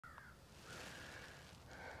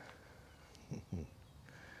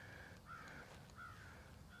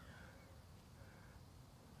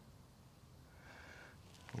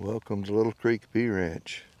Welcome to Little Creek Bee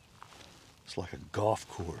Ranch. It's like a golf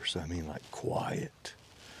course. I mean, like quiet.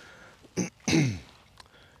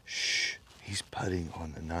 Shh, he's putting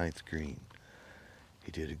on the 9th green.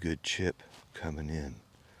 He did a good chip coming in.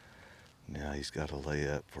 Now he's got to lay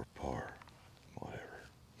up for par. Whatever.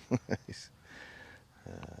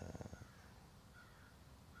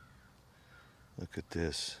 Look at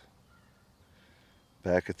this.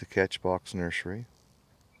 Back at the Catchbox Nursery.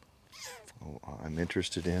 Oh, I'm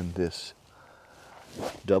interested in this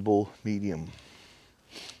double medium.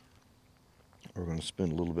 We're going to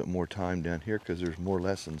spend a little bit more time down here because there's more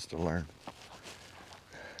lessons to learn.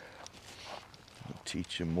 I'll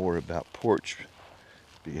teach you more about porch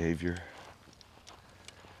behavior.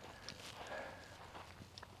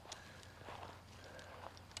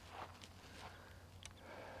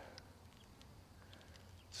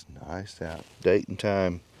 It's nice out. Date and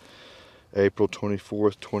time. April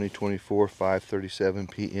 24th, 2024, 5:37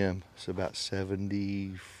 p.m. It's about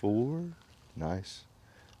 74. Nice.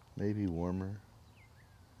 Maybe warmer.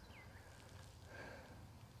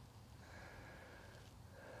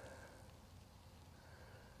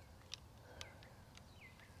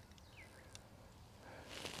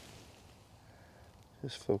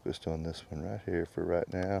 Just focused on this one right here for right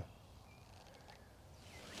now.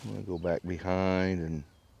 I'm going to go back behind and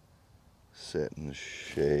sit in the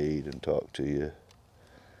shade and talk to you.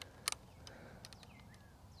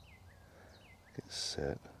 Get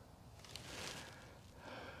set.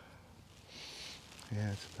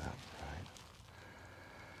 Yeah, it's about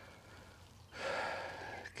right.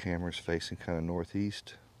 Camera's facing kind of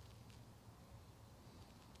northeast.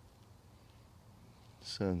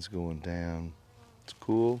 Sun's going down. It's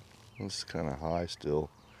cool. It's kind of high still.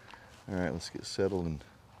 All right, let's get settled and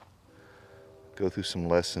go through some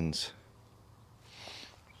lessons.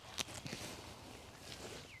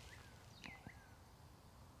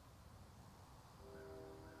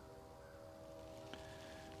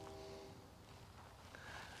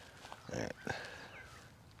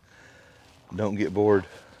 Don't get bored.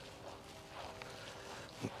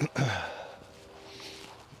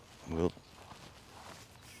 We'll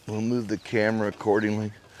move the camera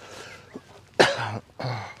accordingly. Okay.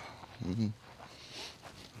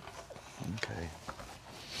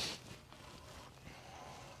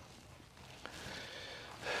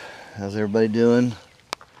 How's everybody doing?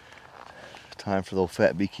 Time for the old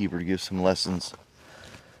fat beekeeper to give some lessons.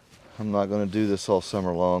 I'm not going to do this all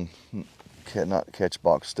summer long. Not catch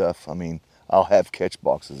box stuff. I mean, I'll have catch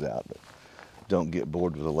boxes out, but don't get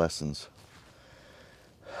bored with the lessons.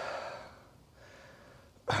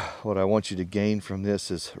 What I want you to gain from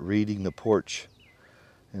this is reading the porch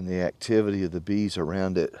and the activity of the bees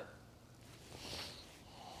around it.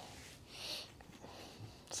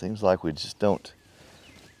 Seems like we just don't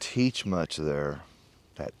teach much there,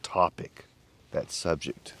 that topic, that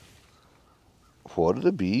subject. What are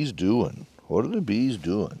the bees doing? What are the bees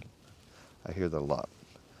doing? I hear that a lot.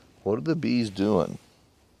 What are the bees doing?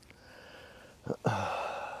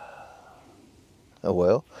 Oh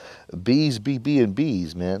well, bees be being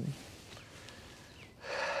bees, man.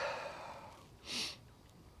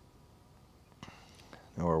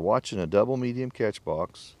 Now we're watching a double medium catch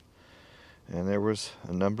box, and there was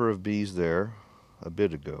a number of bees there a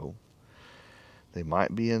bit ago. They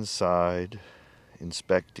might be inside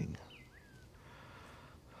inspecting.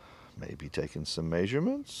 Maybe taking some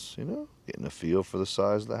measurements, getting a feel for the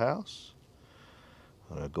size of the house.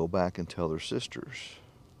 I'm going to go back and tell their sisters.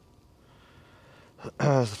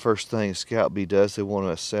 The first thing a scout bee does, they want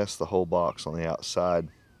to assess the whole box on the outside.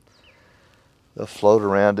 They'll float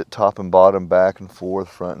around it, top and bottom, back and forth,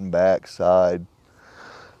 front and back, side.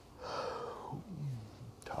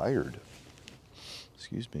 Tired.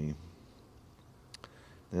 Excuse me.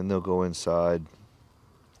 Then they'll go inside,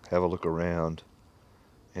 have a look around,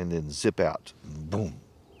 and then zip out, boom,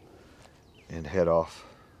 and head off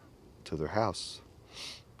to their house,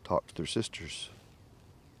 talk to their sisters,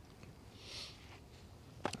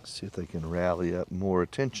 see if they can rally up more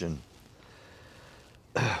attention.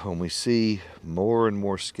 When we see more and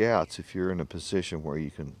more scouts, if you're in a position where you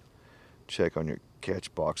can check on your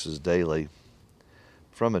catch boxes daily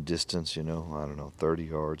from a distance, I don't know, 30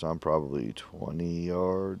 yards, I'm probably 20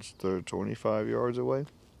 yards, 25 yards away.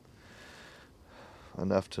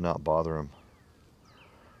 Enough to not bother them.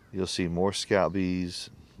 You'll see more scout bees,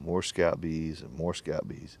 more scout bees, and more scout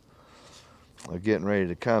bees. They're getting ready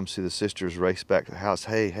to come. See the sisters race back to the house.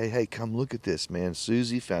 Hey, come look at this, man.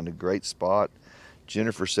 Susie found a great spot.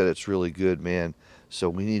 Jennifer said it's really good, man. So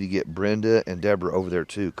we need to get Brenda and Deborah over there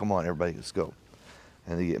too. Come on, everybody, let's go.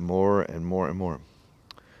 And they get more and more and more.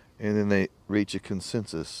 And then they reach a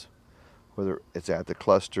consensus whether it's at the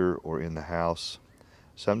cluster or in the house.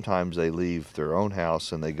 Sometimes they leave their own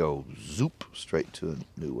house and they go zoop straight to a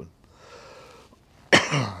new one.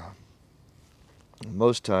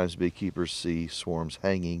 Most times beekeepers see swarms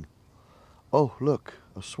hanging. Oh, look,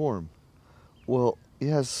 a swarm. Well,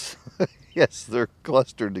 yes, yes, they're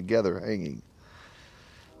clustered together hanging.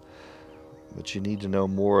 But you need to know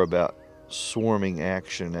more about swarming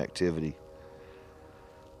action activity.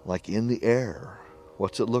 Like in the air.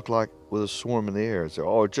 What's it look like with a swarm in the air? It's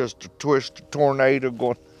just a twist, a tornado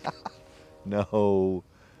going. No,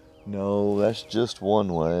 that's just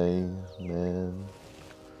one way, man.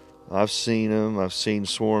 I've seen them. I've seen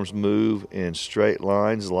swarms move in straight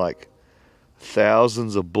lines like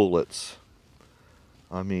thousands of bullets.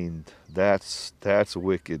 I mean, that's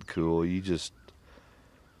wicked cool. You just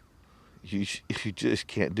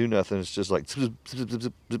can't do nothing. It's just like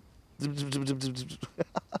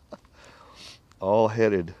all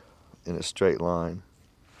headed in a straight line.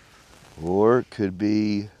 Or it could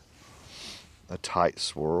be a tight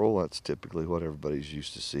swirl. That's typically what everybody's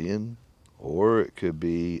used to seeing. Or it could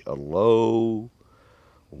be a low,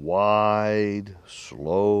 wide,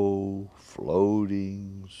 slow,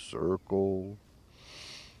 floating circle,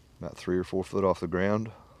 about 3 or 4 foot off the ground.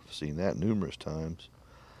 I've seen that numerous times.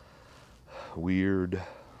 Weird.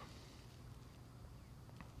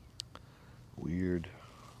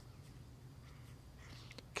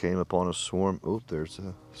 Came upon a swarm. Oh, there's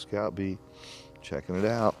a scout bee. Checking it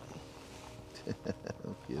out.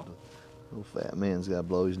 Little fat man's got to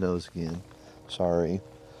blow his nose again. Sorry.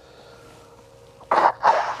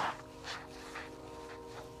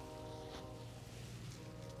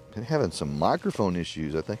 Been having some microphone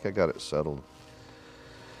issues. I think I got it settled.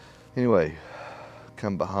 Anyway,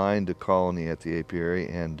 come behind a colony at the apiary,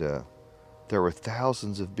 and there were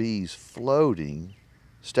thousands of bees floating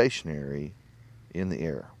stationary in the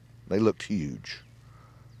air. They looked huge.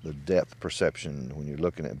 The depth perception when you're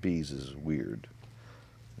looking at bees is weird.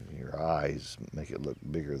 Your eyes make it look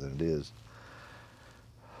bigger than it is.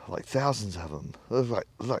 Like thousands of them. They look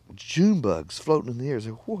like June bugs floating in the air. I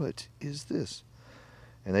said, what is this?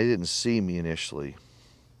 And they didn't see me initially.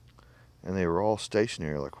 And they were all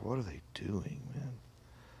stationary. Like, what are they doing, man?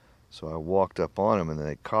 So I walked up on them, and then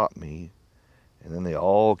they caught me. And then they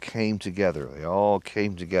all came together.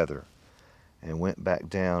 And went back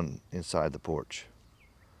down inside the porch.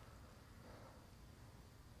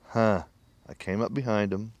 I came up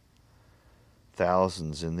behind them.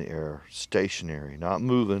 Thousands in the air, stationary, not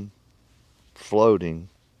moving, floating.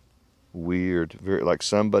 Weird, very like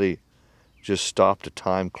somebody just stopped a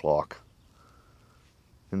time clock.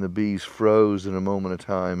 And the bees froze in a moment of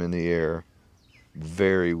time in the air.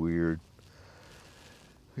 Very weird.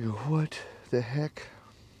 I go, what the heck?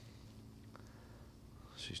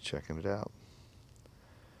 She's checking it out.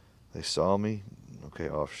 They saw me. Okay,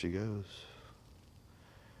 off she goes.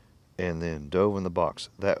 And then dove in the box.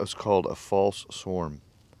 That was called a false swarm.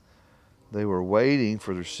 They were waiting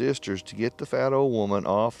for their sisters to get the fat old woman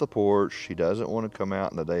off the porch. She doesn't want to come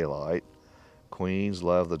out in the daylight. Queens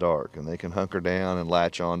love the dark, and they can hunker down and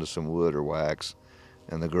latch onto some wood or wax,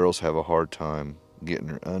 and the girls have a hard time getting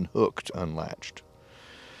her unhooked, unlatched.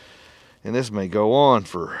 And this may go on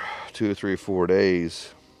for 2 or 3 or 4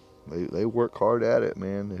 days. They work hard at it,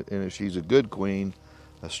 man. And if she's a good queen,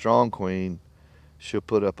 a strong queen, she'll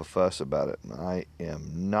put up a fuss about it. And I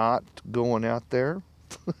am not going out there.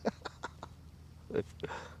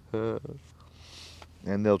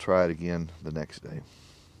 And they'll try it again the next day.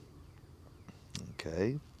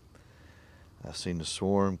 Okay. I've seen the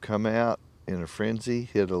swarm come out in a frenzy,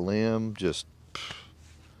 hit a limb just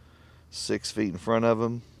 6 feet in front of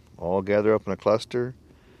them, all gather up in a cluster.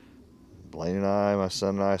 Blaine and I, my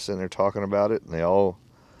son and I, sitting there talking about it, and they all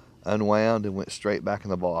unwound and went straight back in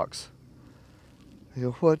the box. I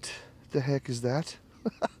go, what the heck is that?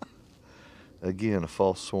 Again, a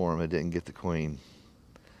false swarm. It didn't get the queen.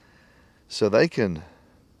 So they can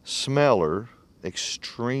smell her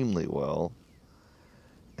extremely well,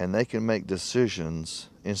 and they can make decisions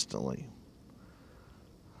instantly.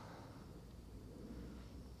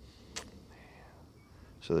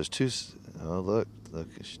 So there's two. Oh, look,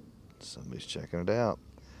 somebody's checking it out.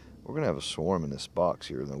 We're gonna have a swarm in this box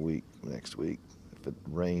here in the next week, if the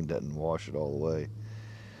rain doesn't wash it all away.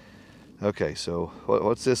 Okay, so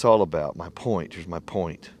what's this all about? My point. Here's my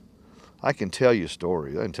point. I can tell you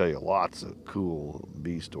stories. I can tell you lots of cool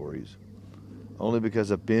bee stories, only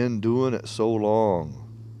because I've been doing it so long.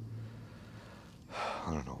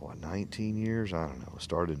 I don't know, what, 19 years? I don't know. It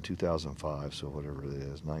started in 2005, so whatever it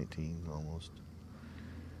is, 19 almost.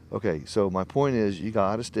 Okay, so my point is, you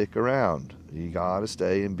got to stick around. You got to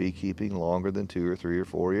stay in beekeeping longer than 2 or 3 or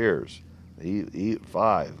 4 years.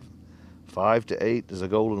 5. 5 to 8 is a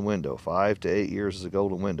golden window. 5 to 8 years is a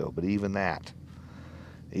golden window. But even that,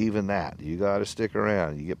 you got to stick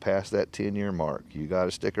around. You get past that 10-year mark, you got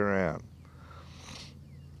to stick around.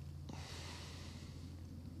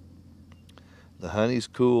 The honey's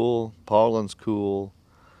cool, pollen's cool,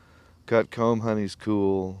 cut comb honey's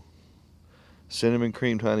cool, cinnamon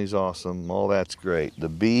creamed honey's awesome, all that's great. The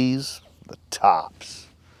bees, the tops.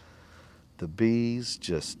 The bees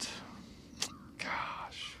just,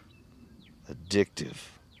 gosh, addictive.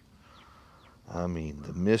 I mean,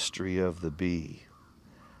 the mystery of the bee,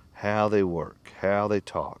 how they work, how they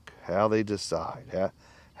talk, how they decide,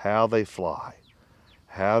 how they fly,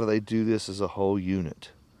 how do they do this as a whole unit,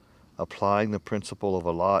 applying the principle of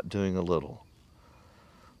a lot doing a little.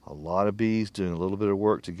 A lot of bees doing a little bit of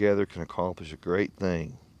work together can accomplish a great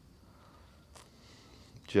thing.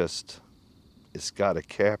 Just, it's got to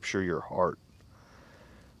capture your heart.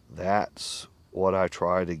 That's what I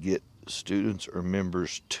try to get students or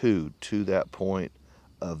members to that point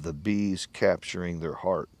of the bees capturing their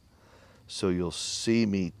heart. So you'll see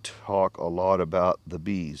me talk a lot about the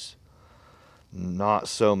bees. Not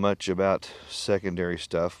so much about secondary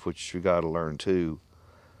stuff, which you got to learn too,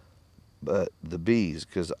 but the bees,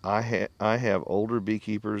 because I have older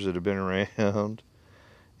beekeepers that have been around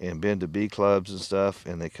and been to bee clubs and stuff,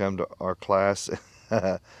 and they come to our class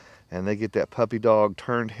and they get that puppy dog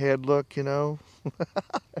turned head look, you know.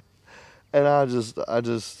 And I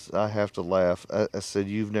have to laugh. I said,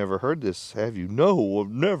 "You've never heard this, have you?" "No, I've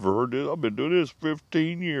never heard this. I've been doing this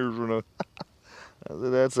 15 years." I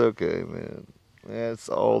said, "That's okay, man. That's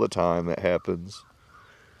all the time that happens."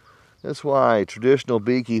 That's why traditional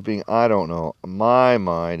beekeeping, I don't know, in my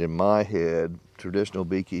mind, in my head, traditional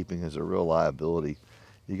beekeeping is a real liability.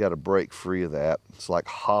 You got to break free of that. It's like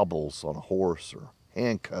hobbles on a horse or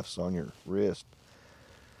handcuffs on your wrist.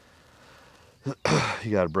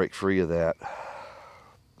 You got to break free of that.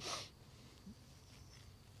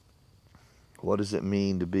 What does it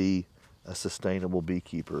mean to be a sustainable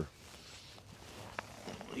beekeeper?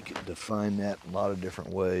 You can define that in a lot of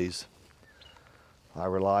different ways. I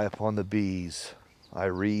rely upon the bees. I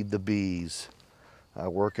read the bees. I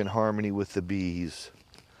work in harmony with the bees.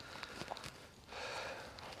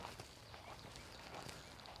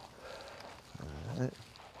 All right.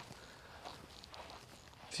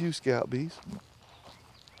 A few scout bees.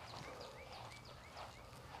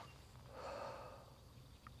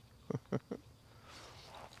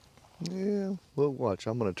 Yeah, well, watch.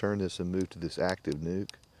 I'm going to turn this and move to this active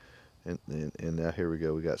nuke. And now here we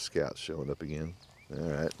go. We got scouts showing up again. All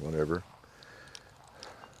right, whatever.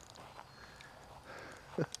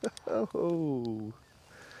 Oh,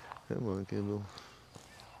 come on, Kendall.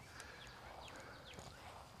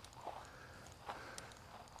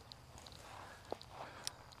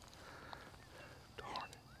 Darn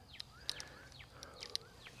it.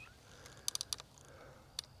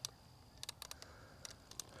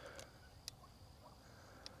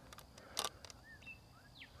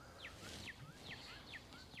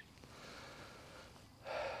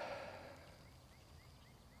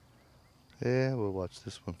 Yeah, we'll watch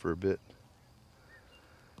this one for a bit.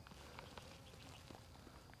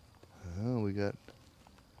 Oh, we got,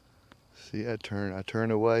 see, I turn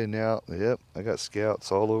away now. Yep, I got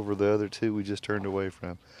scouts all over the other two we just turned away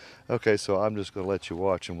from. Okay, so I'm just going to let you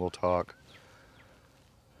watch and we'll talk.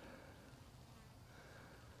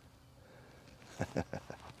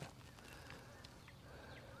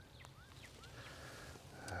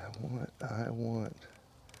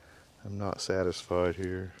 I'm not satisfied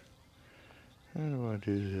here. How do I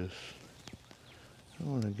do this? I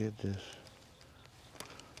want to get this.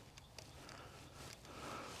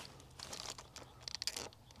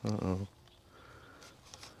 Uh-oh.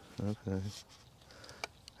 Okay.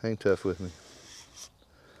 Hang tough with me.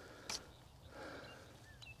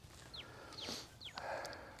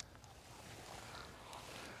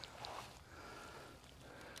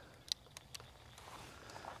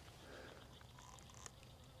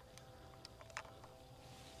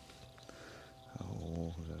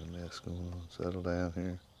 Oh, we got a mess going on. Settle down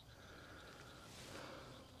here.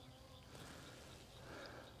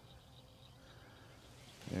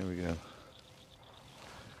 There we go.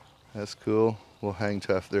 That's cool. We'll hang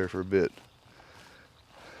tough there for a bit.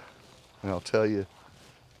 And I'll tell you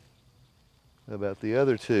about the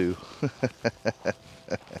other two.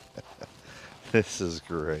 This is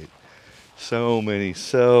great. So many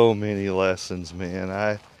lessons,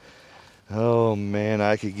 man. Oh man,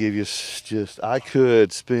 I could give you I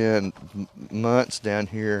could spend months down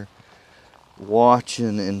here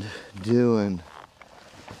watching and doing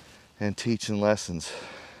and teaching lessons.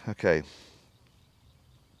 Okay.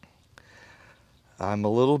 I'm a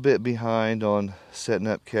little bit behind on setting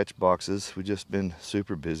up catch boxes. We've just been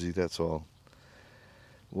super busy, that's all.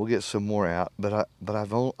 We'll get some more out, but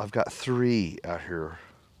I've got 3 out here.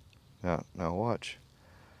 Now watch.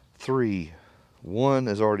 3. 1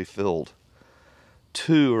 is already filled.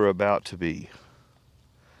 2 are about to be.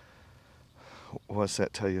 What's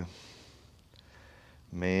that tell you?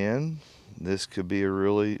 Man, this could be a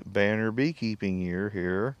really banner beekeeping year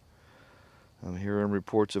here. I'm hearing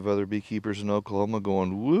reports of other beekeepers in Oklahoma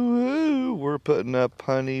going, woo, we're putting up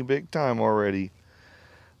honey big time already.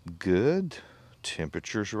 Good.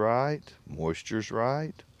 Temperature's right. Moisture's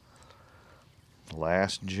right.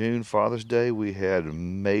 Last June, Father's Day, we had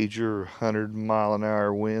major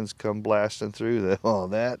 100-mile-an-hour winds come blasting through. Oh,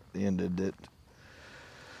 that ended it.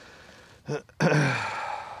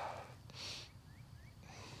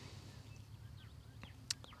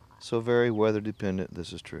 So very weather dependent,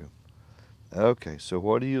 this is true. Okay, so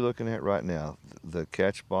what are you looking at right now? The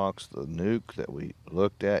catch box, the nuke that we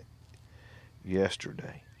looked at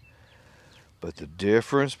yesterday. But the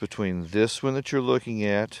difference between this one that you're looking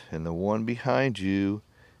at and the one behind you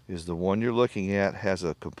is the one you're looking at has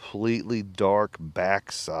a completely dark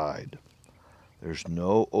backside. There's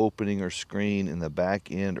no opening or screen in the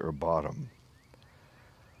back end or bottom.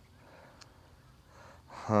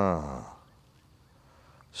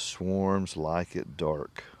 Swarms like it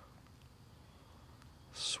dark.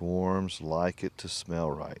 Swarms like it to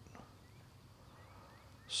smell right.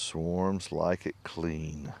 Swarms like it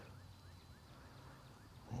clean.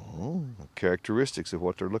 Oh, characteristics of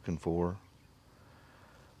what they're looking for.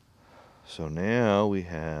 So now we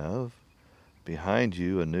have behind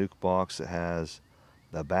you a nuke box that has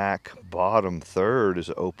the back bottom third is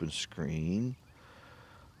an open screen,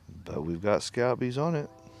 but we've got scout bees on it.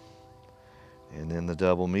 And then the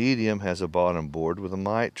double medium has a bottom board with a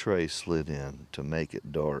mite tray slid in to make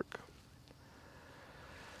it dark.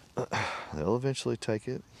 They'll eventually take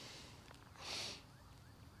it.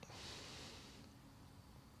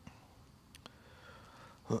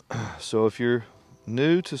 So if you're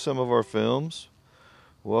new to some of our films,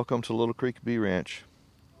 welcome to Little Creek Bee Ranch.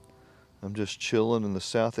 I'm just chilling in the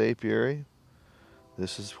South Apiary.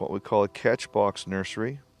 This is what we call a catch box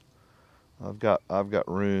nursery. I've got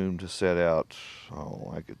room to set out.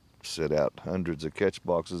 Oh, I could set out hundreds of catch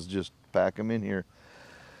boxes, just pack them in here.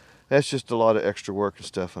 That's just a lot of extra work and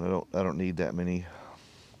stuff, and I don't need that many.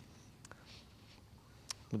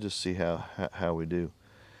 We'll just see how we do.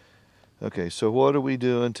 Okay, so what are we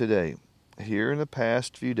doing today? Here in the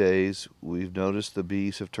past few days, we've noticed the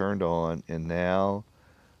bees have turned on, and now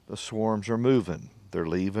the swarms are moving. They're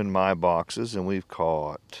leaving my boxes, and we've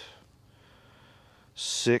caught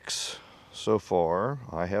 6 so far.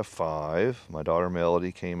 I have 5. My daughter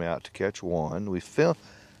Melody came out to catch 1. We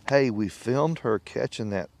filmed her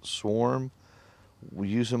catching that swarm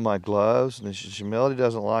using my gloves. And Melody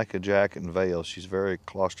doesn't like a jacket and veil. She's very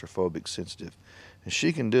claustrophobic sensitive, and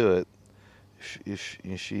she can do it if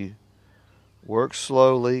she works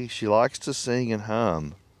slowly. She likes to sing and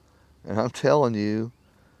hum, and I'm telling you,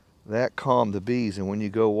 that calmed the bees. And when you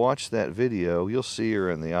go watch that video, you'll see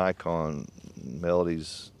her in the icon.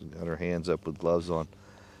 Melody's got her hands up with gloves on,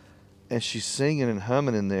 and she's singing and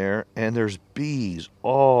humming in there, and there's bees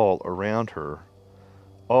all around her.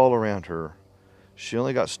 She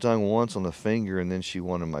only got stung once on the finger, and then she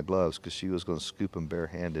wanted my gloves because she was going to scoop them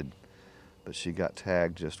barehanded, but she got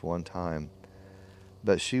tagged just one time.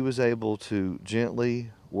 But she was able to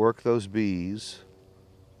gently work those bees,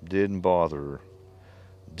 didn't bother her,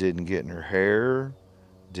 didn't get in her hair,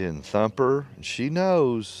 didn't thump her. She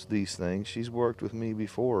knows these things. She's worked with me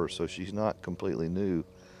before, so she's not completely new.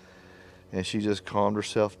 And she just calmed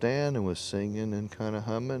herself down and was singing and kind of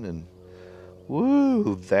humming, and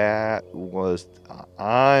woo,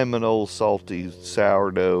 I'm an old salty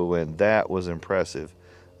sourdough, and that was impressive.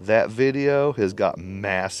 That video has got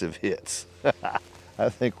massive hits. I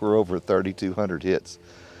think we're over 3,200 hits,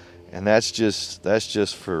 and that's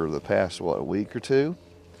just for the past a week or two.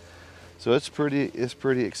 So it's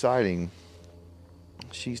pretty exciting.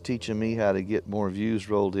 She's teaching me how to get more views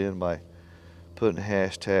rolled in by putting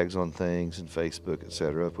hashtags on things and Facebook,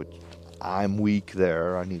 etc. Which I'm weak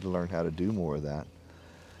there. I need to learn how to do more of that.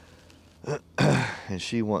 And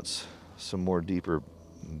she wants some more deeper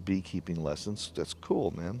beekeeping lessons. That's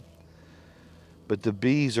cool, man. But the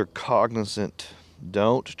bees are cognizant.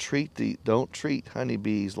 Don't treat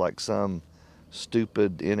honeybees like some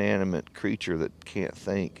stupid, inanimate creature that can't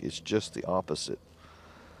think. It's just the opposite.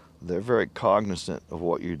 They're very cognizant of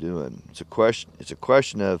what you're doing. It's a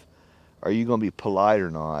question of, are you going to be polite or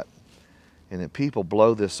not? And then people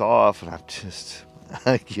blow this off, and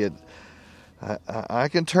I I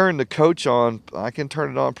can turn the coach on. I can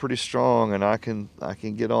turn it on pretty strong, and I can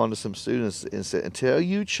get on to some students and say, until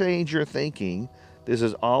you change your thinking, this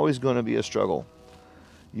is always going to be a struggle.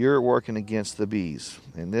 You're working against the bees,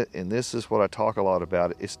 and this is what I talk a lot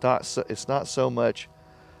about. It's not so much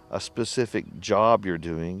a specific job you're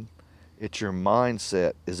doing. It's your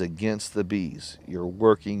mindset is against the bees. You're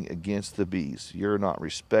working against the bees. You're not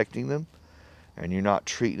respecting them, and you're not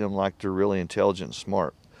treating them like they're really intelligent and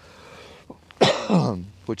smart.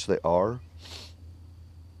 Which they are.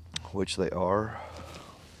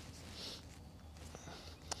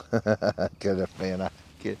 Man,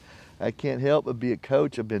 I can't help but be a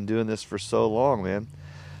coach. I've been doing this for so long, man.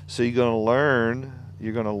 So you're gonna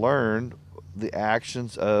learn the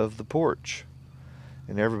actions of the porch.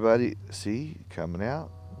 And everybody, see, coming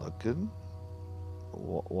out, looking,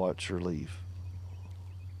 watch her leave.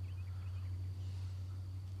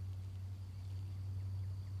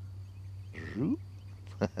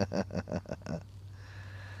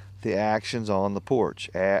 The actions on the porch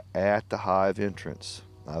at the hive entrance.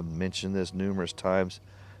 I've mentioned this numerous times.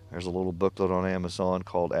 There's a little booklet on Amazon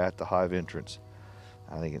called At the Hive Entrance.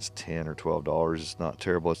 I think it's $10 or $12. It's not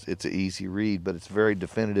terrible. It's an easy read, but it's very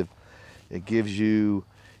definitive. It gives you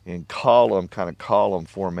in column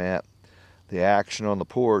format the action on the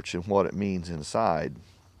porch and what it means inside.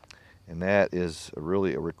 And that is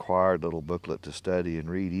really a required little booklet to study and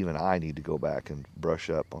read. Even I need to go back and brush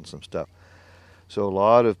up on some stuff. So a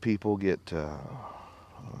lot of people get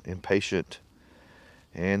impatient,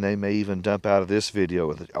 and they may even dump out of this video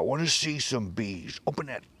with it. I want to see some bees.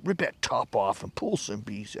 Rip that top off and pull some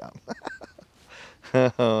bees out.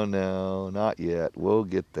 Oh no, not yet. We'll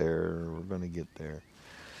get there. We're going to get there.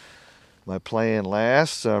 My plan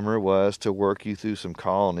last summer was to work you through some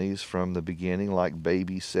colonies from the beginning, like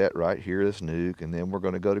baby set right here, this nuke, and then we're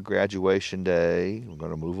going to go to graduation day. We're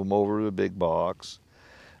going to move them over to the big box,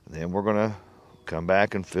 and then we're going to come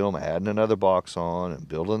back and film adding another box on and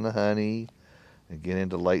building the honey and get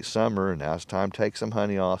into late summer, and now it's time to take some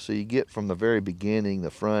honey off. So you get from the very beginning,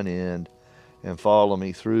 the front end, and follow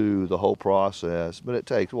me through the whole process. But it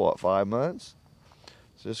takes, what, 5 months?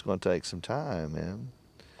 So it's going to take some time, man.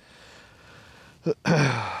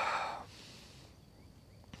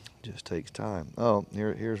 Just takes time. Oh,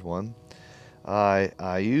 here's one.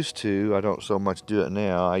 I used to, I don't so much do it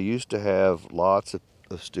now. I used to have lots of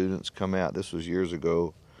students come out. This was years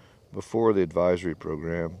ago, before the advisory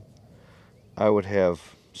program. I would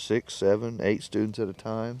have 6, 7, 8 students at a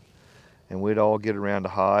time, and we'd all get around a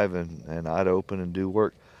hive, and I'd open and do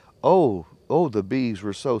work. Oh, the bees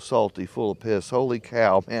were so salty, full of piss. Holy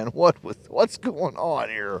cow, man! What's going on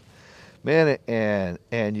here, man?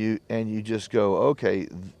 And you just go, okay,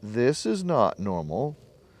 this is not normal.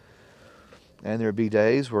 And there'd be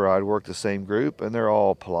days where I'd work the same group, and they're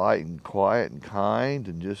all polite and quiet and kind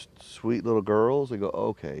and just sweet little girls. They go,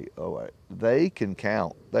 okay, all right. They can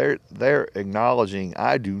count. They're acknowledging,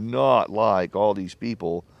 I do not like all these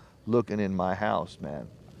people looking in my house, man.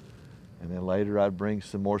 And then later I'd bring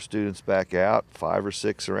some more students back out, 5 or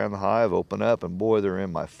 6 around the hive, open up, and boy, they're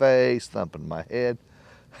in my face, thumping my head.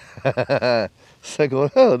 So I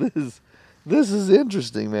go, oh, this is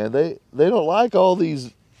interesting, man. They don't like all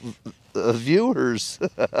these viewers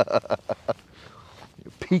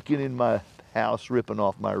peeking in my house, ripping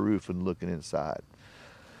off my roof and looking inside.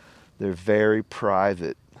 They're very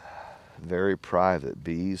private, very private.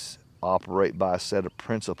 Bees operate by a set of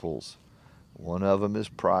principles. One of them is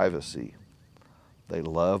privacy. They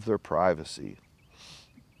love their privacy.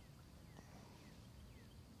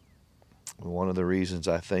 One of the reasons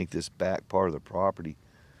I think this back part of the property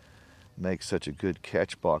makes such a good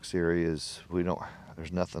catch box area is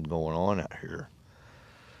there's nothing going on out here.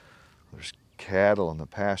 There's cattle in the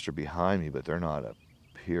pasture behind me, but they're not up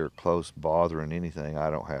here close bothering anything.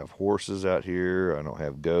 I don't have horses out here. I don't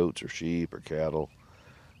have goats or sheep or cattle.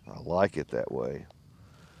 I like it that way.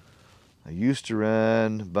 I used to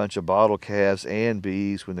run a bunch of bottle calves and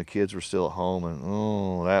bees when the kids were still at home, and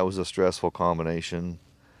oh, that was a stressful combination.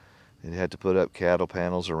 You had to put up cattle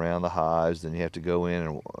panels around the hives, then you have to go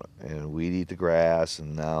in and weed eat the grass,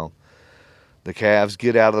 and now the calves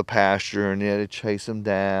get out of the pasture and you had to chase them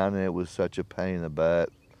down, and it was such a pain in the butt.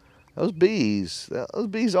 Those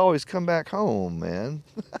bees always come back home, man.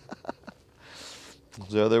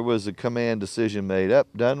 So there was a command decision made,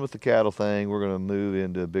 done with the cattle thing, we're going to move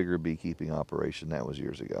into a bigger beekeeping operation. That was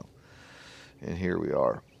years ago. And here we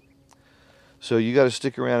are. So you got to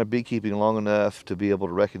stick around in beekeeping long enough to be able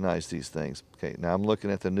to recognize these things. Okay, now I'm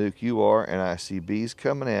looking at the nuke you are, and I see bees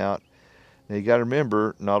coming out. Now you got to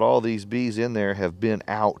remember, not all these bees in there have been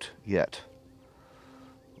out yet.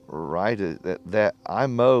 right that I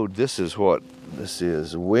mowed. This is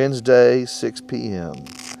Wednesday, 6 p.m.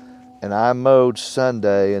 and I mowed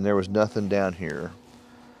Sunday, and there was nothing down here.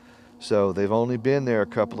 So they've only been there a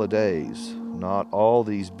couple of days. Not all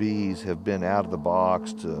these bees have been out of the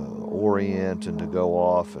box to orient and to go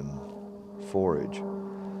off and forage.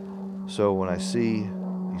 So when you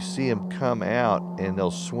see them come out, and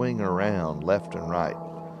they'll swing around left and right.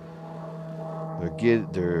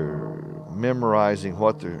 They're memorizing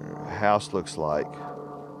what their house looks like.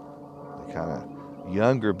 The kind of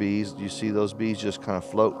younger bees, you see those bees just kind of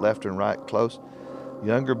float left and right close.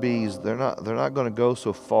 Younger bees, they're not going to go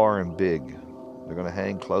so far and big. They're going to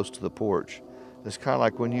hang close to the porch. It's kind of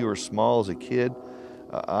like when you were small as a kid.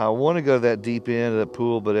 I want to go to that deep end of the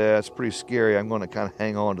pool, but it's pretty scary. I'm going to kind of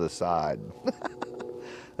hang on to the side.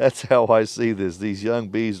 That's how I see this. These young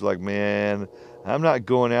bees are like, man, I'm not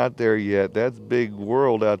going out there yet. That big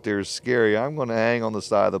world out there is scary. I'm going to hang on the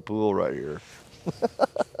side of the pool right here.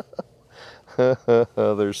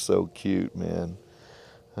 They're so cute, man.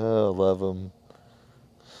 Oh, I love them.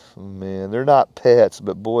 Man, they're not pets,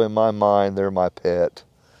 but boy, in my mind, they're my pet.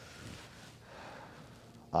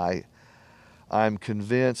 I'm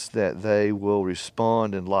convinced that they will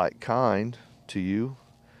respond in like kind to you.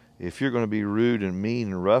 If you're going to be rude and mean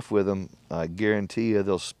and rough with them, I guarantee you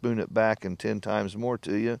they'll spoon it back and 10 times more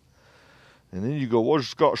to you. And then you go, well,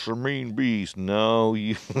 it's got some mean bees. No,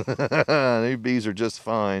 these bees are just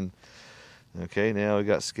fine. Okay, now we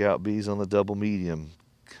got scout bees on the double medium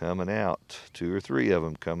coming out. 2 or 3 of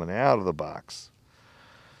them coming out of the box.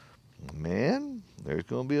 Man, there's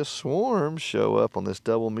going to be a swarm show up on this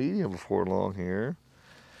double medium before long here.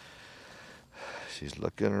 She's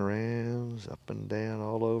looking around, up and down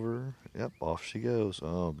all over. Yep, off she goes.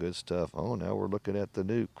 Oh, good stuff. Oh, now we're looking at the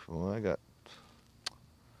nuke. Well, I got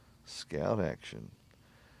scout action.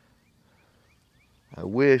 I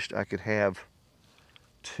wished I could have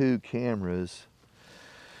 2 cameras.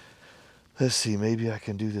 Let's see, maybe I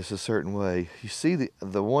can do this a certain way. You see,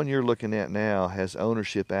 the one you're looking at now has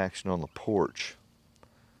ownership action on the porch.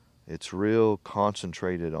 It's real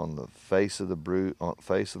concentrated on the face of the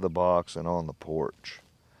box and on the porch.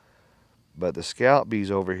 But the scout bees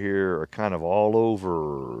over here are kind of all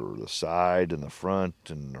over the side and the front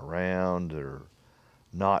and around. They're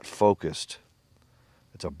not focused.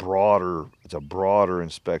 It's a broader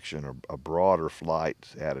inspection, or a broader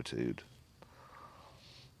flight attitude.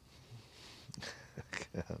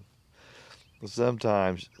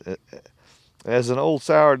 Sometimes, as an old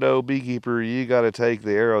sourdough beekeeper, you got to take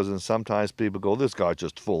the arrows, and sometimes people go, this guy's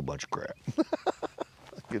just a full bunch of crap.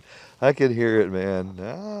 I could hear it, man.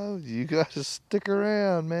 No, you got to stick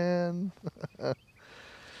around, man.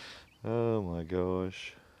 Oh my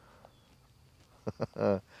gosh.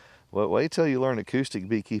 Well, wait till you learn acoustic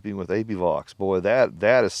beekeeping with Apivox. Boy,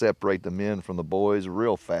 that'll separate the men from the boys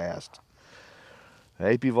real fast.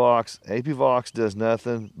 Apivox does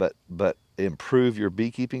nothing but improve your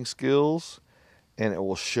beekeeping skills, and it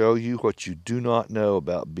will show you what you do not know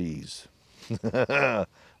about bees.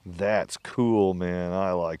 That's cool, man.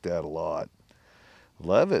 I like that a lot.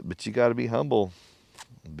 Love it, but you got to be humble.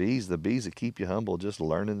 The bees that keep you humble, just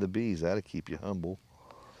learning the bees, that'll keep you humble.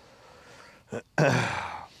 Yeah,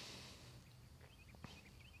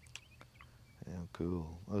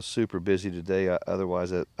 cool. I was super busy today.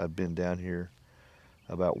 Otherwise, I'd been down here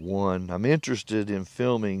about 1. I'm interested in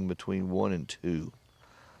filming between 1 and 2.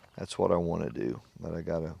 That's what I want to do, but I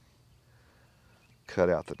gotta cut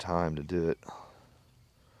out the time to do it.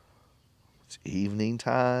 It's evening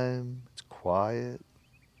time. It's quiet.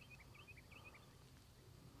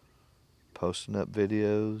 Posting up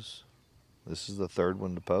videos. This is the 3rd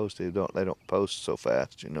one to post. They don't post so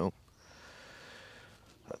fast, you know.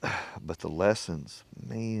 But the lessons,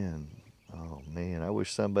 man. Oh man, I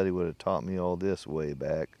wish somebody would have taught me all this way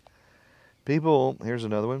back. People, here's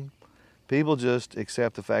another one. People just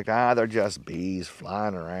accept the fact, they're just bees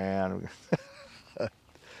flying around.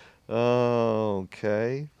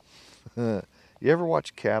 Okay. You ever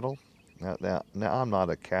watch cattle? Now, I'm not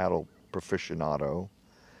a cattle aficionado,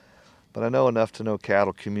 but I know enough to know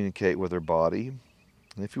cattle communicate with their body.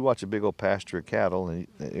 And if you watch a big old pasture of cattle, and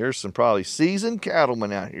there's some probably seasoned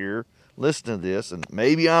cattlemen out here listening to this, and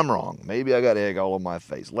maybe I'm wrong. Maybe I got egg all over my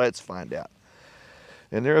face. Let's find out.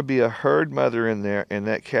 And there'll be a herd mother in there in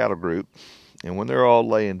that cattle group, and when they're all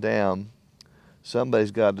laying down,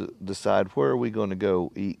 somebody's got to decide, where are we going to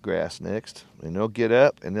go eat grass next? And they'll get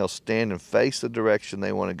up and they'll stand and face the direction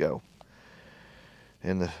they want to go.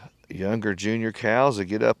 And the younger junior cows will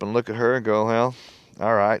get up and look at her and go, well,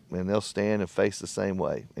 all right, and they'll stand and face the same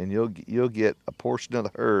way. And you'll get a portion of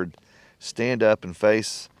the herd stand up and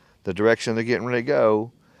face the direction they're getting ready to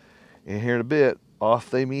go, And here in a bit, off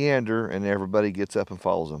they meander, and everybody gets up and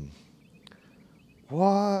follows them.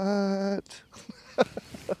 What?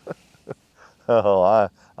 Oh,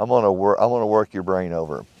 I'm gonna work your brain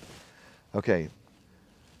over. Okay.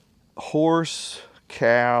 Horse,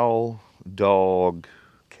 cow, dog,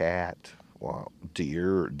 cat, well,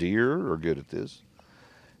 deer are good at this.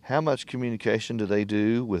 How much communication do they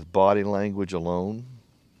do with body language alone?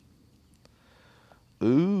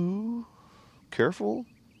 Ooh, careful.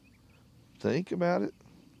 Think about it.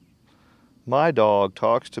 My dog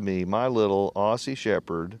talks to me. My little Aussie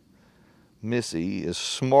Shepherd, Missy, is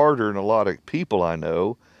smarter than a lot of people I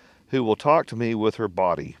know who will talk to me with her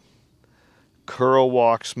body. Curl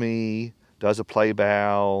walks me, does a play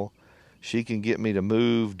bow. She can get me to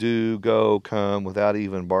move, do, go, come without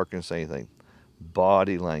even barking or saying anything.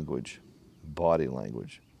 Body language. Body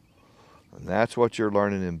language. And that's what you're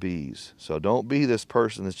learning in bees. So don't be this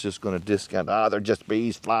person that's just going to discount, they're just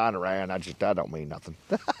bees flying around. That don't mean nothing.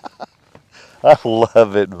 I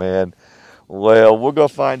love it, man. Well, we're going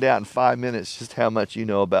to find out in 5 minutes just how much you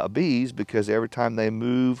know about bees, because every time they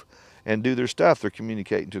move and do their stuff, they're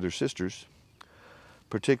communicating to their sisters,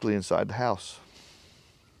 particularly inside the house.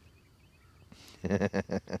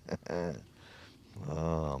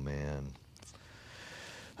 Oh, man.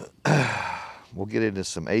 We'll get into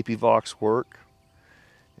some Apivox work,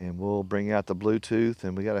 and we'll bring out the Bluetooth,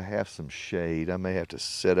 and we got to have some shade. I may have to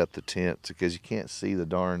set up the tent because you can't see the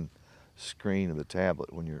darn screen of the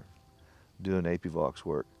tablet when you're doing Apivox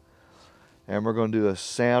work. And we're going to do a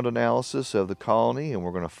sound analysis of the colony, and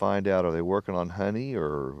we're going to find out, are they working on honey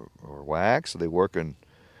or wax? Are they working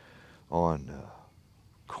on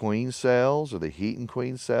queen cells? Are they heating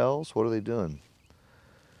queen cells? What are they doing?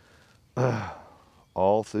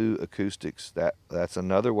 All through acoustics. That's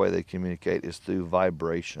another way they communicate, is through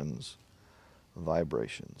vibrations.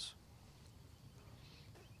 Vibrations.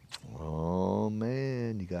 Oh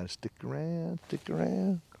man, you gotta stick around, stick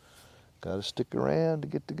around. Gotta stick around to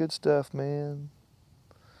get the good stuff, man.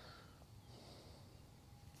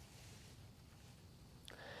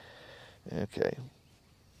 Okay.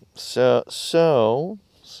 So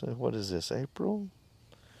what is this, April?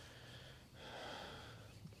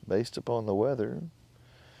 Based upon the weather,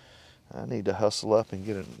 I need to hustle up and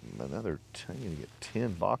get another, I need to get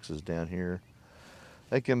 10 boxes down here.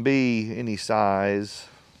 They can be any size.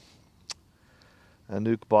 A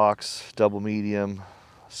nuke box, double medium,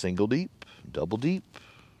 single deep, double deep,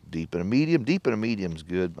 deep and a medium. Deep and a medium's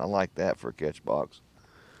good. I like that for a catch box.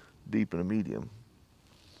 Deep and a medium.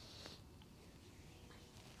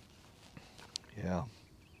 Yeah.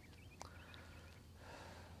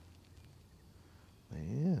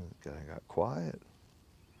 Man, I got quiet.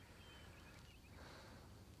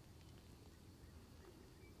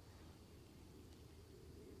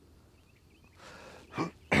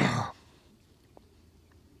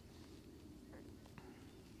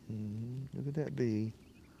 Look at that bee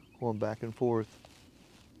going back and forth.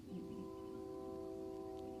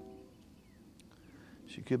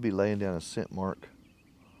 She could be laying down a scent mark.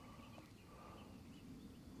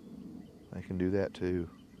 I can do that too.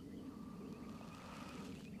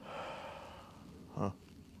 Huh.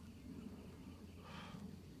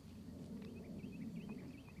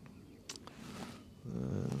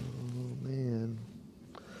 Oh man.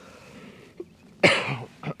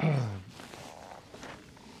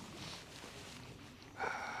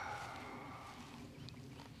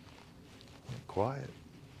 Quiet.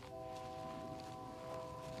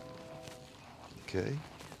 Okay.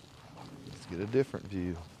 Let's get a different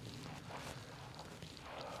view.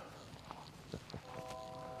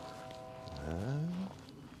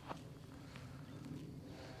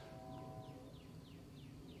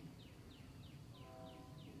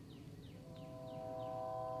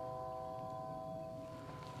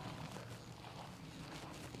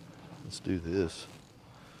 Let's do this.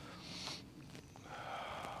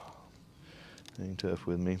 Hang tough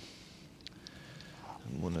with me.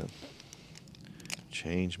 I'm gonna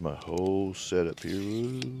change my whole setup here.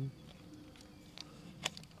 Ooh.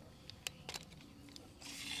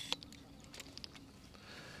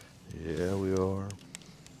 Yeah, we are.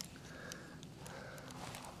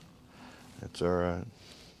 That's all right.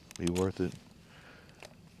 Be worth it.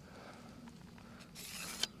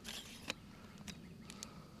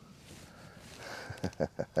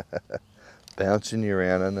 Bouncing you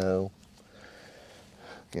around, I know.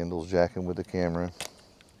 Kendall's jacking with the camera.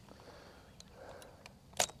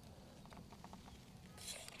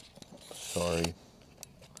 Sorry.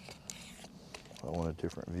 I want a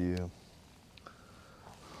different view.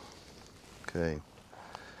 Okay.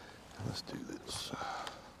 Let's do this.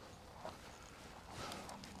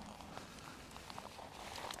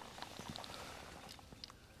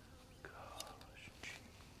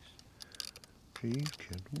 Jeez,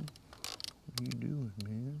 Kendall. What are you doing,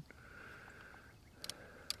 man?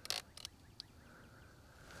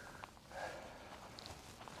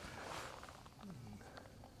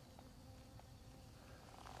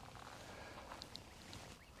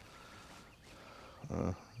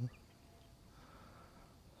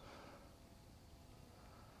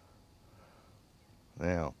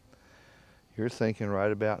 Now, you're thinking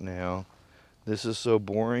right about now, this is so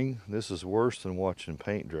boring, this is worse than watching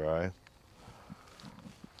paint dry.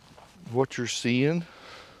 What you're seeing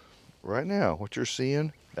right now,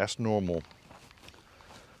 that's normal.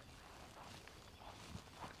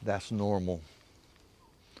 That's normal.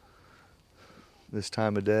 This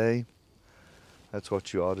time of day, that's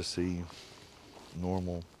what you ought to see.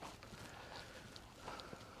 Normal.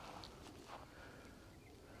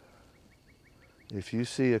 If you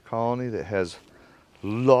see a colony that has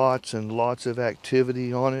lots and lots of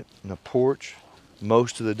activity on it in a porch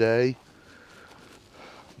most of the day,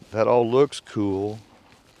 that all looks cool.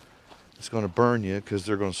 It's going to burn you because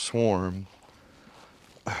they're going to swarm.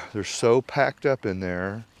 They're so packed up in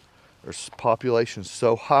there. Their population's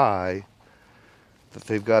so high that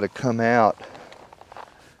they've got to come out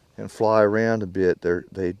and fly around a bit.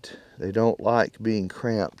 They don't like being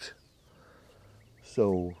cramped.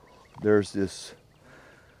 So there's this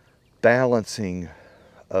balancing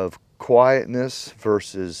of quietness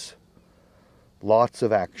versus lots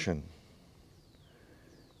of action.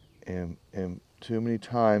 And too many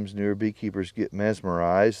times newer beekeepers get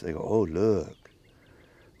mesmerized. They go, oh, look,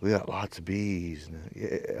 we got lots of bees.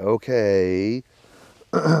 Yeah, okay,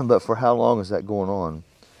 but for how long is that going on?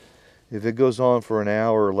 If it goes on for an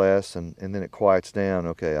hour or less and then it quiets down,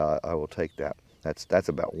 okay, I will take that. That's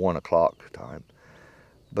about 1 o'clock time.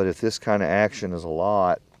 But if this kind of action is a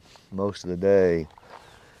lot most of the day,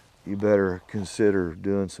 you better consider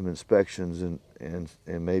doing some inspections and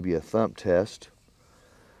maybe a thump test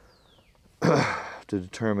to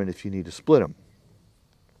determine if you need to split them.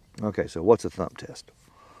 Okay, so what's a thump test?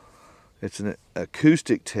 It's an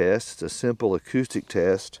acoustic test. It's a simple acoustic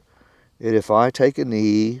test. If I take a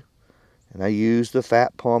knee and I use the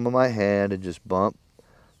fat palm of my hand and just bump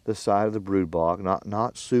the side of the brood block,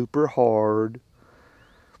 not super hard,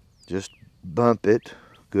 just bump it,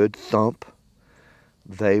 good thump,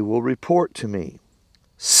 they will report to me.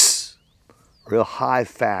 Sss, real high,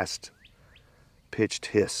 fast, pitched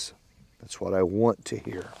hiss. That's what I want to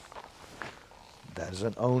hear. That is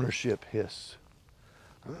an ownership hiss.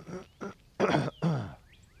 And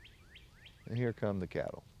here come the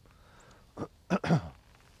cattle.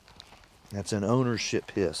 That's an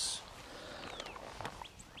ownership hiss.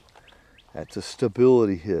 That's a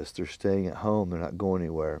stability hiss. They're staying at home. They're not going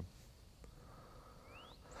anywhere.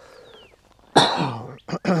 Oh,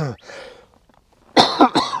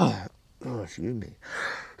 excuse me.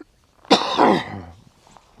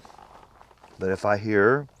 But if I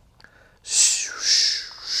hear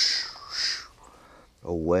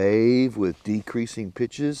a wave with decreasing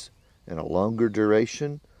pitches and a longer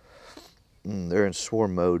duration, they're in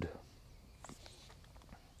swarm mode.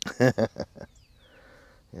 And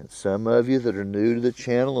some of you that are new to the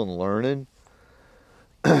channel and learning,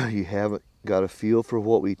 you haven't got a feel for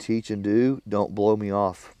what we teach and do, don't blow me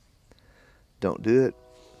off. Don't do it.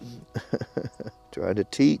 Trying to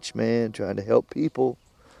teach, man, trying to help people.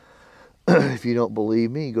 If you don't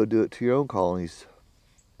believe me, go do it to your own colonies.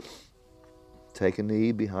 Take a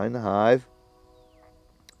knee behind the hive.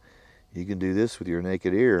 You can do this with your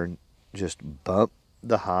naked ear and just bump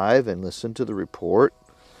the hive and listen to the report.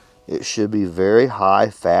 It should be very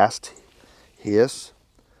high, fast hiss,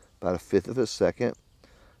 about 1/5 of a second.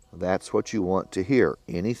 That's what you want to hear.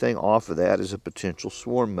 Anything off of that is a potential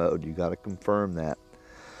swarm mode. You got to confirm that.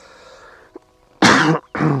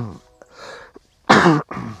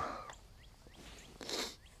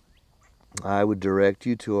 I would direct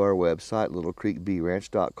you to our website,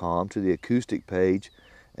 littlecreekbeeranch.com, to the acoustic page,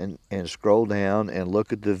 and scroll down and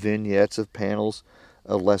look at the vignettes of panels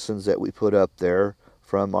of lessons that we put up there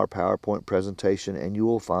from our PowerPoint presentation, and you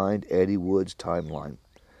will find Eddie Wood's timeline.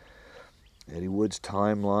 Eddie Wood's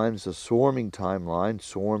timeline is a swarming timeline.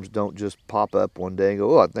 Swarms don't just pop up one day and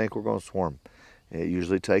go, oh, I think we're going to swarm. It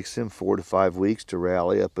usually takes them 4 to 5 weeks to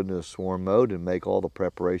rally up into a swarm mode and make all the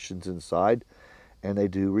preparations inside. And they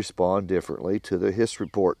do respond differently to the hiss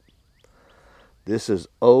report. This is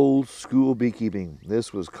old school beekeeping.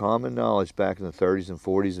 This was common knowledge back in the 30s and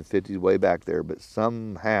 40s and 50s, way back there. But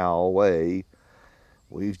somehow,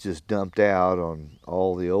 we've just dumped out on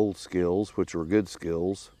all the old skills, which were good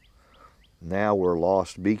skills. Now we're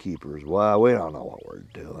lost beekeepers. Well, we don't know what we're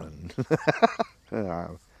doing. I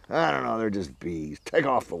don't know, they're just bees. Take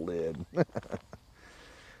off the lid.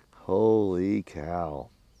 Holy cow.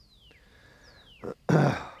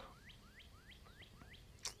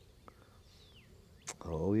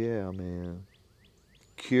 Oh yeah, man.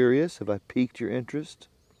 Curious? Have I piqued your interest?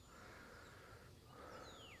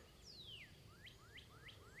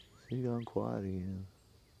 See, gone quiet again.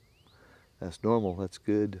 That's normal. That's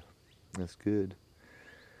good. That's good.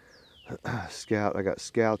 Scout. I got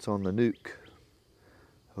scouts on the nuke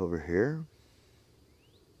over here.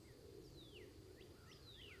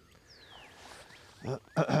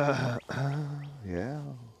 Yeah.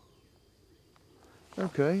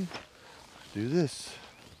 Okay. Do this.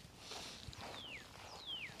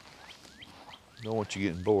 Don't want you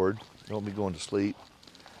getting bored. Don't be going to sleep.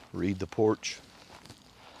 Read the porch.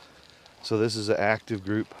 So this is an active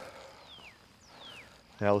group.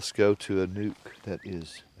 Now let's go to a nuke that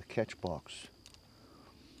is a catch box.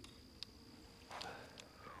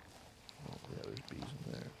 Oh yeah, there's bees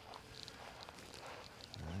in there.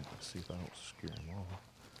 Alright, let's see if I don't scare them off.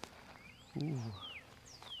 Ooh.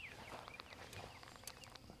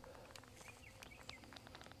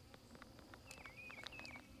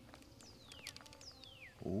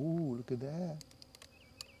 Ooh, look at that.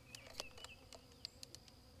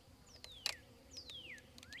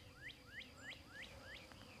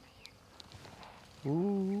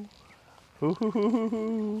 Ooh.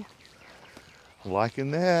 Ooh.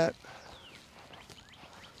 Liking that.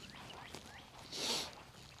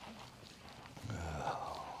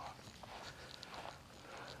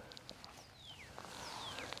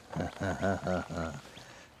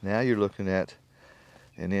 Now you're looking at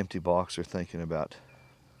an empty box or thinking about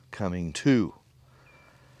coming to.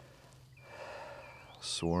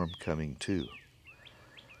 Swarm coming to.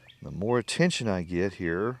 The more attention I get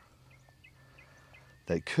here,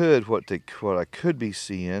 what I could be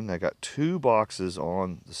seeing, I got two boxes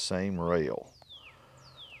on the same rail.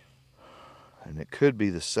 And it could be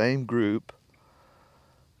the same group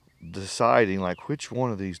deciding like which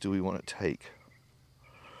one of these do we want to take.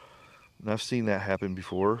 And I've seen that happen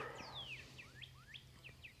before.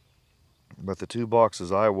 But the two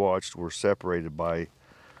boxes I watched were separated by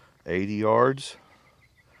 80 yards.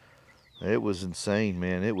 It was insane,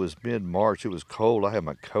 man. It was mid-March. It was cold. I had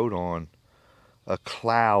my coat on. A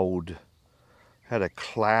cloud. Had a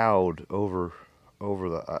cloud over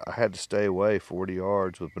I had to stay away 40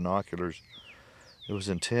 yards with binoculars. It was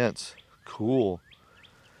intense. Cool.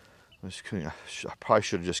 I probably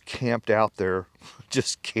should have just camped out there.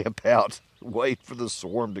 Just camp out. Wait for the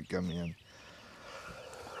swarm to come in.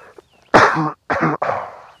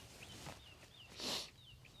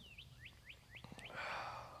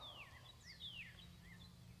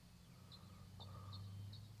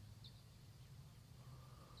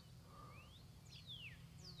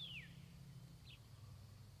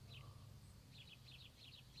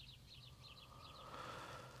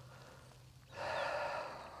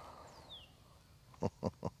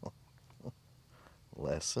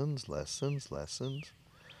 Lessons, lessons, lessons.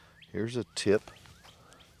 Here's a tip.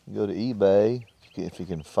 Go to eBay if you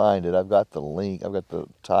can find it. I've got the link. I've got the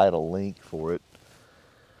title link for it.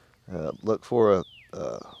 Look for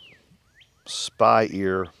a spy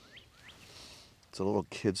ear. It's a little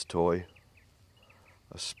kid's toy.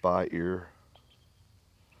 A spy ear.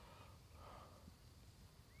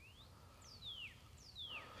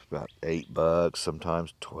 It's about $8,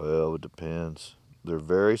 sometimes 12. It depends. They're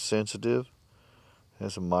very sensitive.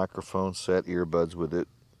 Has a microphone set, earbuds with it.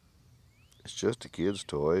 It's just a kid's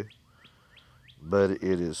toy, but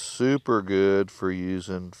it is super good for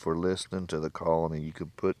listening to the colony.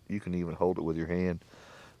 You can even hold it with your hand,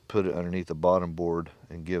 put it underneath the bottom board,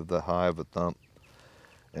 and give the hive a thump,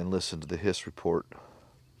 and listen to the hiss report.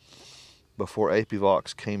 Before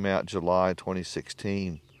Apivox came out July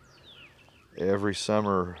 2016, every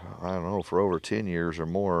summer, I don't know, for over 10 years or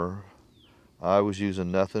more, I was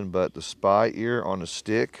using nothing but the spy ear on a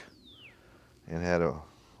stick, and had a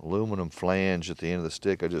aluminum flange at the end of the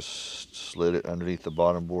stick. I just slid it underneath the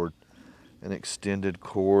bottom board, and extended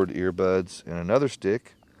cord earbuds, and another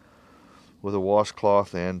stick with a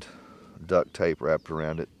washcloth and duct tape wrapped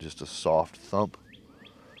around it. Just a soft thump.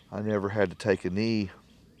 I never had to take a knee.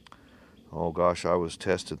 Oh gosh, I was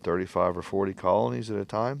tested 35 or 40 colonies at a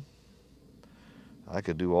time. I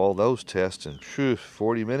could do all those tests in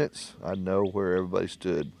 40 minutes. I'd know where everybody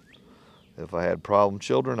stood. If I had problem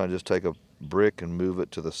children, I'd just take a brick and move it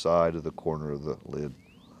to the side of the corner of the lid.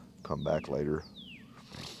 Come back later.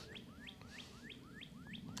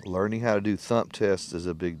 Learning how to do thump tests is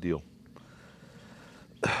a big deal.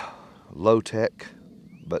 Low tech,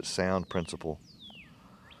 but sound principle.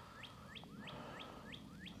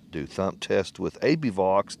 Do thump test with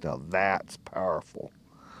Apivox. Now that's powerful.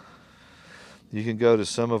 You can go to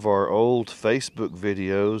some of our old Facebook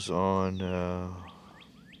videos on,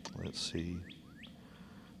 let's see,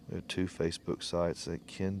 we have 2 Facebook sites, the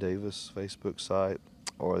Ken Davis Facebook site,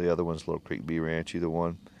 or the other one's Little Creek Bee Ranch, either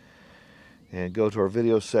one. And go to our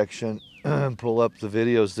video section, pull up the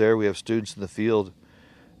videos there. We have students in the field,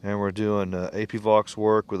 and we're doing APVOX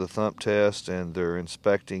work with a thump test, and they're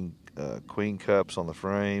inspecting queen cups on the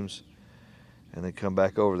frames. And they come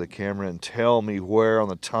back over the camera and tell me where on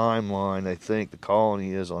the timeline they think the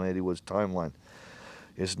colony is on Eddie Wood's timeline.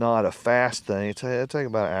 It's not a fast thing. It'll take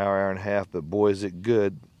about an hour, hour and a half, but boy, is it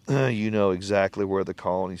good. You know exactly where the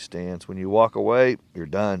colony stands. When you walk away, you're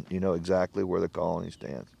done. You know exactly where the colony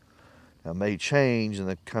stands. Now, it may change in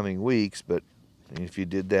the coming weeks, but if you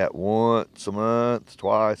did that once a month,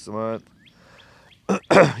 twice a month,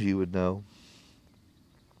 you would know.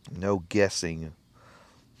 No guessing.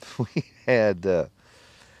 We had,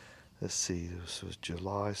 let's see, this was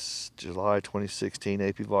July 2016.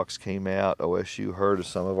 APVOX came out. OSU heard of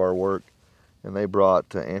some of our work, and they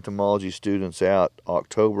brought entomology students out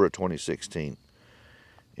October of 2016.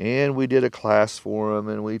 And we did a class for them,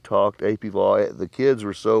 and we talked APVOX. The kids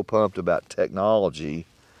were so pumped about technology.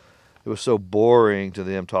 It was so boring to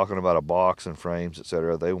them talking about a box and frames,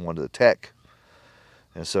 etc. They wanted the tech.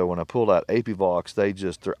 And so when I pulled out APVOX,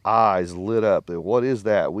 their eyes lit up. What is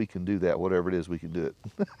that? We can do that. Whatever it is, we can do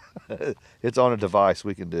it. It's on a device.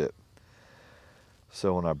 We can do it.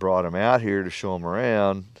 So when I brought them out here to show them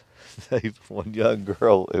around, one young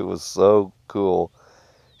girl, it was so cool.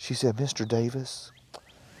 She said, "Mr. Davis,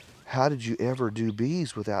 how did you ever do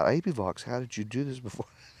bees without APVOX? How did you do this before?"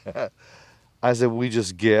 I said, "We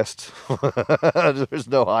just guessed." There's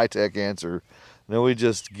no high-tech answer. No, we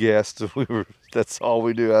just guessed. That's all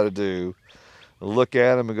we knew how to do. Look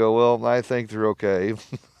at them and go, "Well, I think they're okay."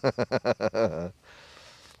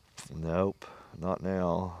 Nope, not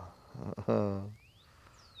now. I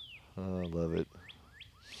love it.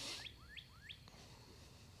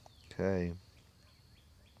 Okay.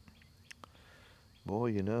 Boy,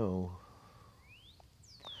 you know.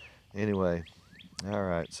 Anyway, all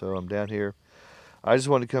right, so I'm down here. I just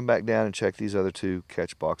wanted to come back down and check these other 2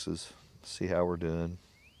 catch boxes, see how we're doing.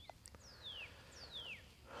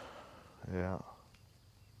 Yeah.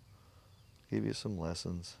 Give you some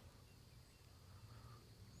lessons.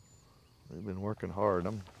 They've been working hard.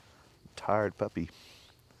 I'm a tired puppy.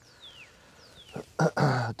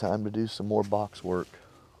 Time to do some more box work.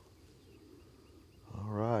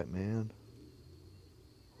 All right, man.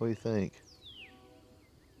 What do you think?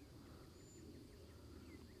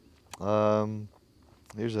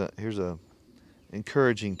 Here's a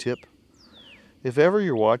encouraging tip. If ever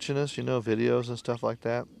you're watching us, you know, videos and stuff like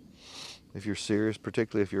that, if you're serious,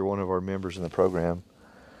 particularly if you're one of our members in the program,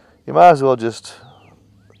 you might as well just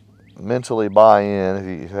mentally buy in, if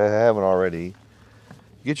you haven't already.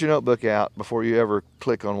 Get your notebook out before you ever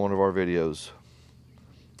click on one of our videos.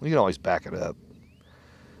 You can always back it up.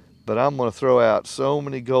 But I'm going to throw out so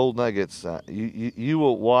many gold nuggets. You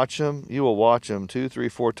will watch them. You will watch them 2, 3,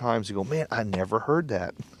 4 times. You go, "Man, I never heard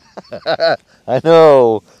that." I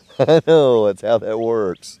know. That's how that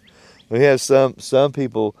works. We have some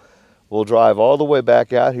people will drive all the way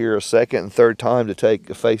back out here a second and third time to take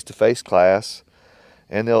a face-to-face class,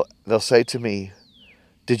 and they'll say to me,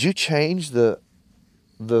 "Did you change the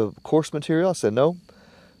course material?" I said, "No.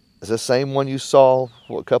 It's the same one you saw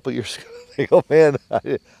a couple years ago." They go, "Man,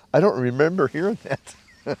 I don't remember hearing that."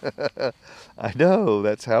 I know,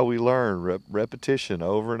 that's how we learn, repetition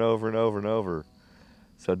over and over and over and over.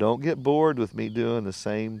 So don't get bored with me doing the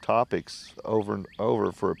same topics over and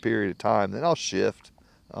over for a period of time. Then I'll shift.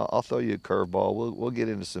 I'll throw you a curveball. We'll get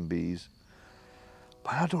into some bees.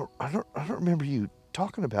 But I don't remember you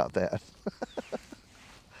talking about that.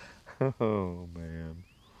 Oh man,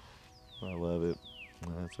 I love it.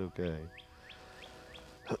 That's okay.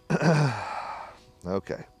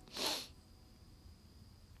 Okay.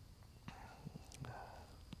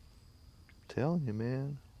 Telling you,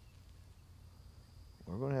 man.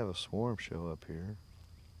 We're going to have a swarm show up here.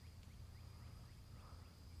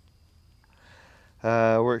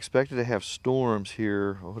 We're expected to have storms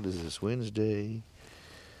here. What is this, Wednesday?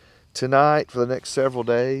 Tonight for the next several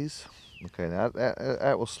days. Okay, now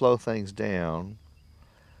that will slow things down.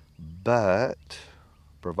 But,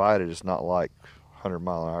 provided it's not like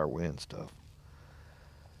 100-mile-an-hour wind stuff.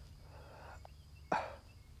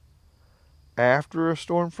 After a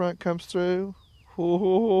storm front comes through,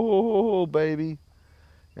 oh, baby,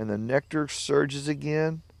 and the nectar surges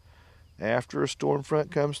again, after a storm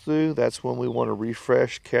front comes through, that's when we want to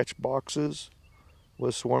refresh catch boxes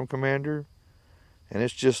with Swarm Commander. And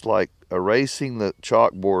it's just like erasing the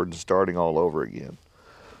chalkboard and starting all over again.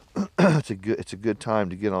 it's a good time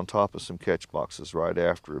to get on top of some catch boxes right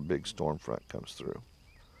after a big storm front comes through.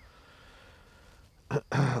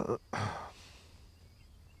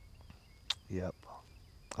 Yep.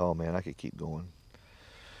 Oh man, I could keep going.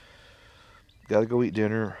 Gotta go eat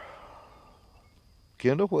dinner.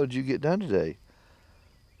 Kendall, what did you get done today?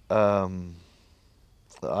 I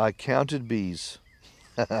counted bees.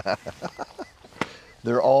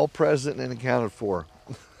 They're all present and accounted for.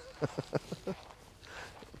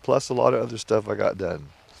 Plus a lot of other stuff I got done.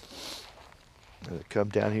 I'm gonna come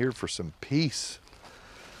down here for some peace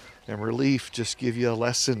and relief. Just give you a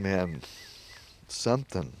lesson, man.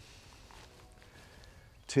 Something.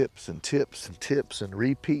 Tips and tips and tips and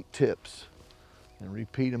repeat tips. And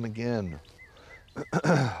repeat them again.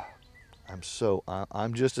 I'm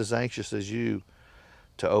just as anxious as you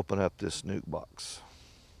to open up this nuke box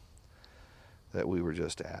that we were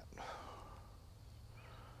just at. Look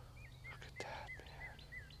at that, man.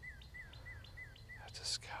 That's a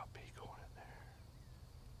scout bee going in there.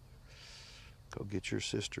 Go get your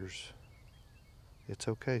sisters. It's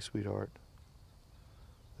okay, sweetheart.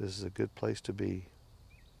 This is a good place to be.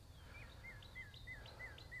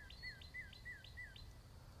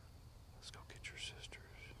 Let's go get your sisters.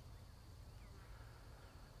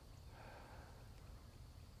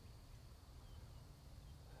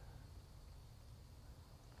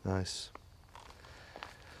 Nice.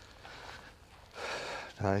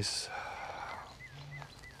 Nice.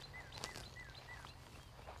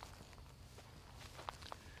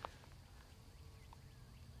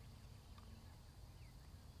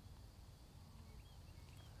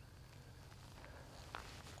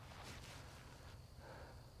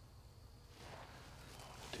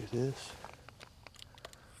 Do this.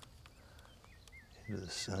 Into the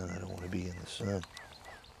sun. I don't want to be in the sun.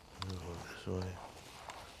 I'll go this way.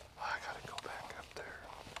 I gotta go back up there.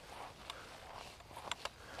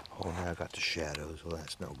 Oh, now I got the shadows. Well,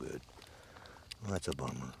 that's no good. Well, that's a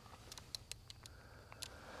bummer.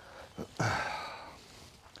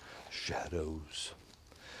 Shadows.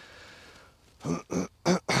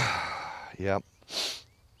 Yep.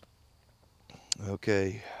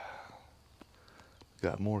 Okay.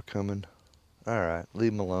 Got more coming. Alright,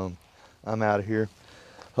 leave them alone. I'm out of here.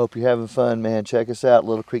 Hope you're having fun, man. Check us out,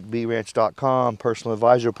 littlecreekbeeranch.com. Personal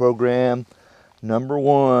advisor program.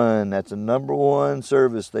 #1. That's a #1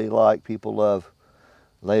 service they like. People love.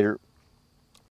 Later.